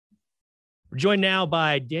We're joined now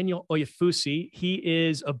by Daniel Oyefusi. He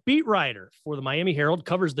is a beat writer for the Miami Herald,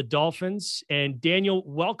 covers the Dolphins. And Daniel,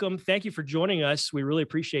 welcome. Thank you for joining us. We really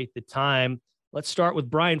appreciate the time. Let's start with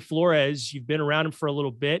Brian Flores. You've been around him for a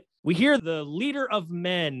little bit. We hear the leader of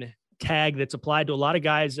men tag that's applied to a lot of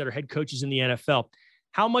guys that are head coaches in the NFL.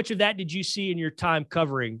 How much of that did you see in your time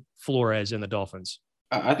covering Flores and the Dolphins?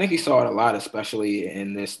 I think he saw it a lot, especially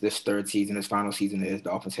in this third season, this final season as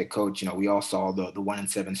Dolphins head coach. You know, we all saw the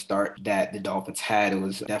 1-7 start that the Dolphins had. It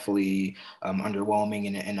was definitely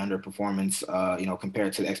underwhelming and underperformance,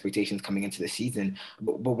 compared to the expectations coming into the season.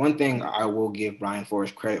 But one thing I will give Brian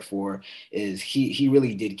Flores credit for is he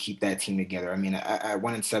really did keep that team together. I mean, at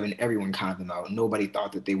 1-7, everyone counted them out. Nobody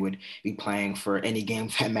thought that they would be playing for any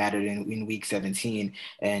games that mattered in Week 17.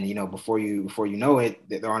 And before you know it,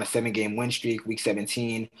 they're on a 7-game win streak. Week 17.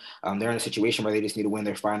 They're in a situation where they just need to win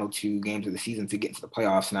their final 2 games of the season to get into the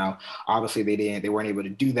playoffs. Now, obviously, they weren't able to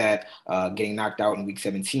do that, getting knocked out in Week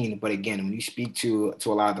 17. But again, when you speak to a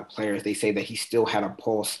lot of the players, they say that he still had a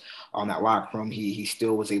pulse on that locker room. He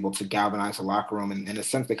still was able to galvanize the locker room, and in a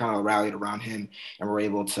sense, they kind of rallied around him and were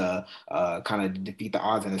able to kind of defeat the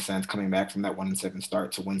odds in a sense, coming back from that 1-7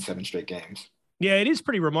 start to win 7 straight games. Yeah, it is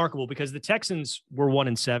pretty remarkable because the Texans were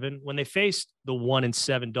 1-7 when they faced the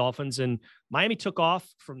 1-7 Dolphins, and Miami took off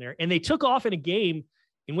from there. And they took off in a game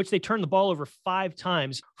in which they turned the ball over 5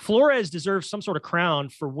 times. Flores deserves some sort of crown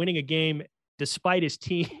for winning a game despite his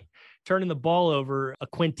team turning the ball over a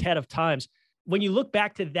quintet of times. When you look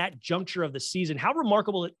back to that juncture of the season, how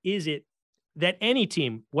remarkable is it that any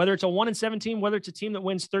team, whether it's a 1-7 team, whether it's a team that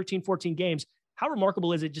wins 13, 14 games, how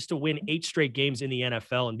remarkable is it just to win 8 straight games in the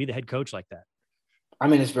NFL and be the head coach like that? I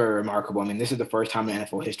mean, it's very remarkable. I mean, this is the first time in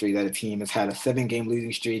NFL history that a team has had a 7-game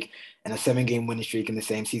losing streak and a 7-game winning streak in the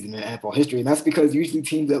same season in NFL history. And that's because usually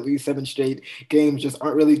teams that lose 7 straight games just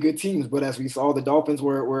aren't really good teams. But as we saw, the Dolphins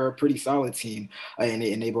were a pretty solid team and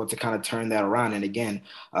able to kind of turn that around. And again,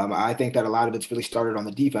 I think that a lot of it's really started on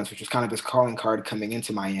the defense, which was kind of his calling card coming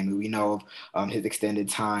into Miami. We know of his extended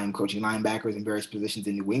time coaching linebackers in various positions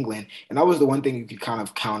in New England. And that was the one thing you could kind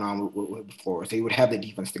of count on with Flores. They would have the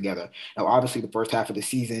defense together. Now, obviously, the first half of the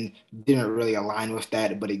season didn't really align with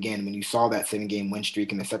that. But again, when you saw that 7-game win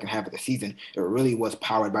streak in the second half of the season, it really was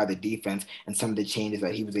powered by the defense and some of the changes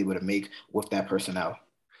that he was able to make with that personnel.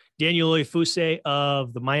 Daniel Oyefusi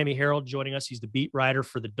of the Miami Herald joining us. He's the beat writer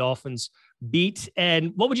for the Dolphins beat.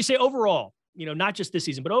 And what would you say overall, not just this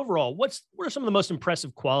season, but overall, what are some of the most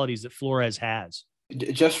impressive qualities that Flores has?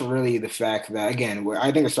 Just really the fact that, again,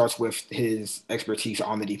 I think it starts with his expertise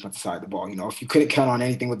on the defensive side of the ball. If you couldn't count on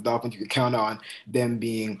anything with the Dolphins, you could count on them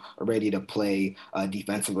being ready to play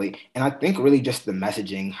defensively. And I think really just the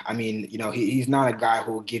messaging. I mean, he's not a guy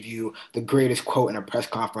who will give you the greatest quote in a press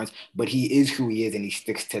conference, but he is who he is and he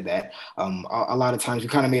sticks to that. A lot of times we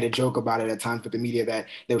kind of made a joke about it at times with the media that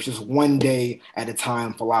there was just one day at a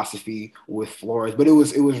time philosophy with Flores, but it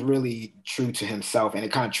was really true to himself, and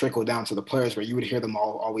it kind of trickled down to the players where you would hear them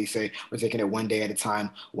all always say, we're taking it one day at a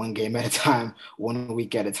time, one game at a time, 1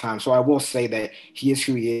 week at a time. So I will say that he is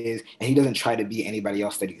who he is, and he doesn't try to be anybody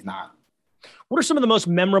else that he's not. What are some of the most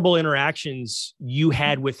memorable interactions you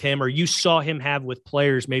had with him or you saw him have with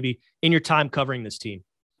players maybe in your time covering this team?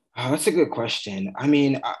 That's a good question. I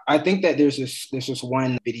mean, I think that there's this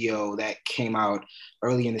one video that came out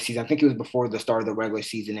early in the season. I think it was before the start of the regular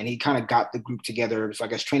season, and he kind of got the group together. It was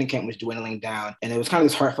like as training camp was dwindling down, and it was kind of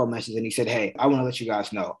this heartfelt message. And he said, "Hey, I want to let you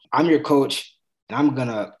guys know, I'm your coach, and I'm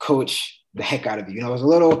gonna coach the heck out of you." It was a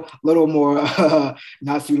little more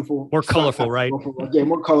not suitable, more colorful, right? Yeah,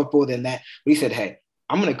 more colorful than that. But he said, "Hey,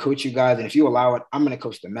 I'm going to coach you guys. And if you allow it, I'm going to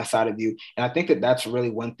coach the mess out of you." And I think that that's really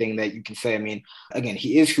one thing that you can say. I mean, again,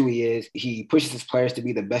 he is who he is. He pushes his players to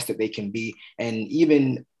be the best that they can be. And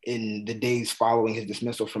even in the days following his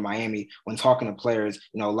dismissal from Miami, when talking to players,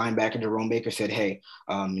 linebacker Jerome Baker said, "Hey,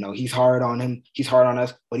 he's hard on him. He's hard on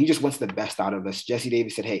us, but he just wants the best out of us." Jesse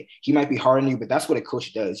Davis said, "Hey, he might be hard on you, but that's what a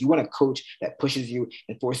coach does. You want a coach that pushes you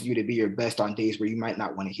and forces you to be your best on days where you might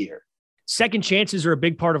not want to hear." Second chances are a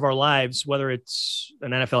big part of our lives, whether it's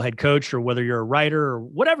an NFL head coach or whether you're a writer or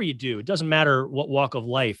whatever you do. It doesn't matter what walk of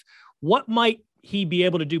life. What might he be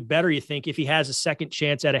able to do better, you think, if he has a second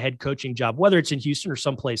chance at a head coaching job, whether it's in Houston or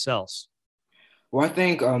someplace else? Well, I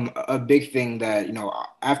think a big thing that,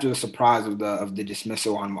 after the surprise of the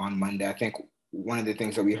dismissal on Monday, I think one of the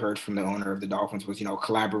things that we heard from the owner of the Dolphins was,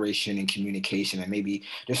 collaboration and communication, and maybe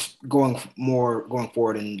just going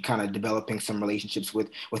forward and kind of developing some relationships with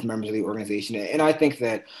members of the organization. And I think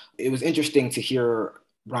that it was interesting to hear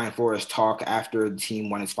Brian Flores talk after the team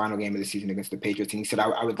won its final game of the season against the Patriots. And he said,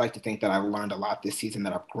 I would like to think that I've learned a lot this season,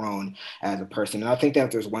 that I've grown as a person. And I think that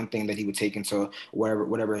if there's one thing that he would take into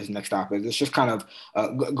whatever his next stop is, it's just kind of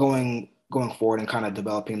going forward and kind of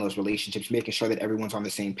developing those relationships, making sure that everyone's on the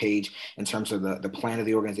same page in terms of the plan of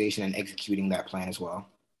the organization and executing that plan as well.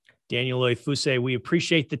 Daniel Oyefusi, we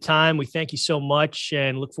appreciate the time. We thank you so much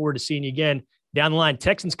and look forward to seeing you again down the line.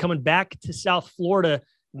 Texans coming back to South Florida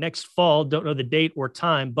next fall. Don't know the date or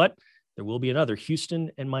time, but there will be another Houston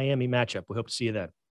and Miami matchup. We hope to see you then.